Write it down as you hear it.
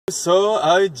So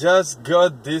I just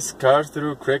got this car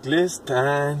through Craigslist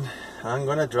and I'm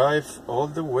gonna drive all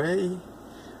the way,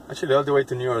 actually all the way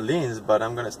to New Orleans, but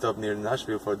I'm gonna stop near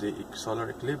Nashville for the solar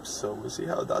eclipse, so we'll see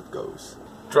how that goes.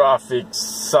 Traffic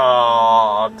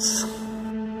sucks.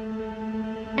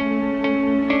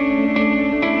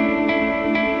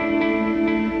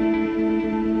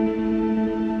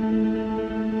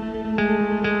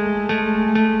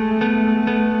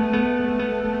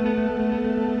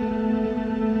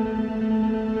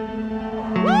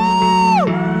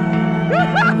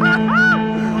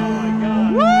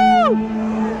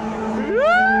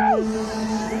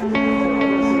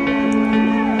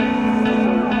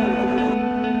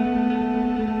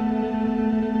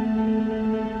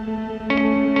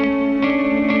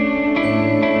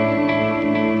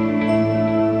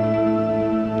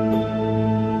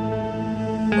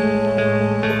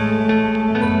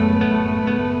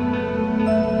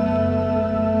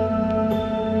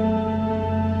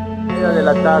 De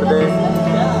la tarde,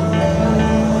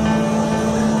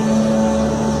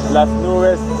 las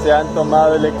nubes se han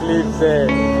tomado el eclipse,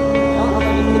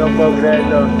 no puedo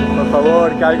creerlo, por favor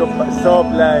que algo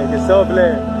sople, que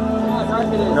sople,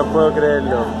 no puedo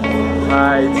creerlo.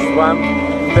 It's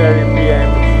 1:30 p.m.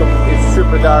 It's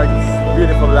super dark, it's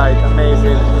beautiful light,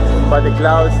 amazing, but the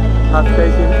clouds have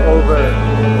taken over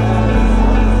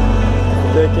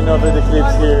the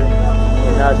eclipse here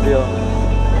in Nashville.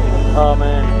 Oh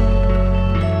man.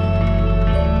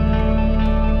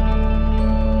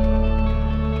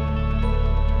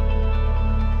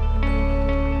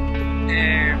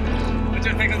 What's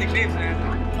your take on the eclipse,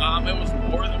 man? It was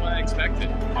more than what I expected.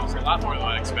 It was a lot more than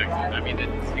what I expected. I mean, it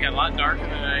got a lot darker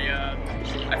than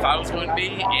I thought it was going to be,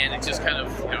 and it just kind of,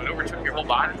 it overtook your whole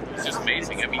body. It was just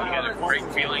amazing. I mean, you got a great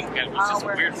feeling. It was just a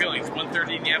weird feeling. It's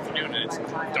 1:30 in the afternoon and it's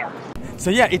dark. So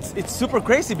yeah, it's super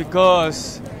crazy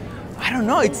because I don't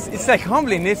know. It's like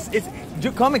humbling. It's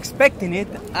you come expecting it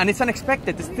and it's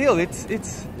unexpected. Still,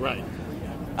 it's right.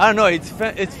 I don't know.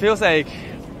 It feels like.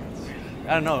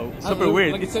 I don't know, super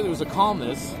weird. Like I said, there was a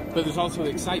calmness, but there's also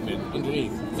the excitement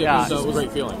underneath. Yeah, so it was a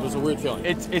great feeling. It was a weird feeling.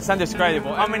 It's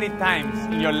undescribable. How many times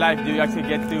in your life do you actually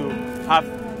get to have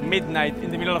midnight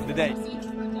in the middle of the day?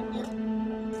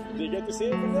 Do you get to see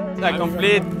it from there? It's a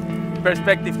complete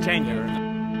perspective changer.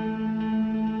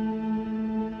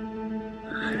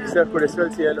 Se oscureció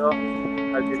el cielo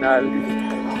al final,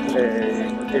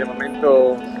 el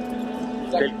momento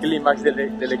del clímax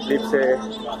del eclipse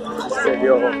se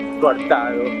vio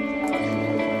cortado,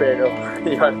 pero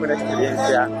igual fue una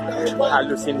experiencia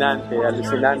alucinante,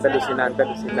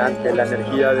 la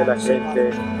energía de la gente,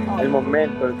 el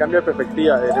momento, el cambio de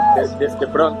perspectiva, de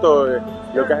pronto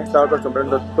lo que has estado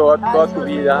acostumbrando toda tu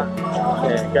vida,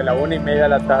 que a la 1:30 de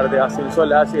la tarde hace un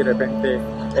solazo y de repente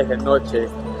es de noche,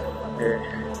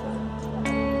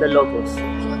 de locos.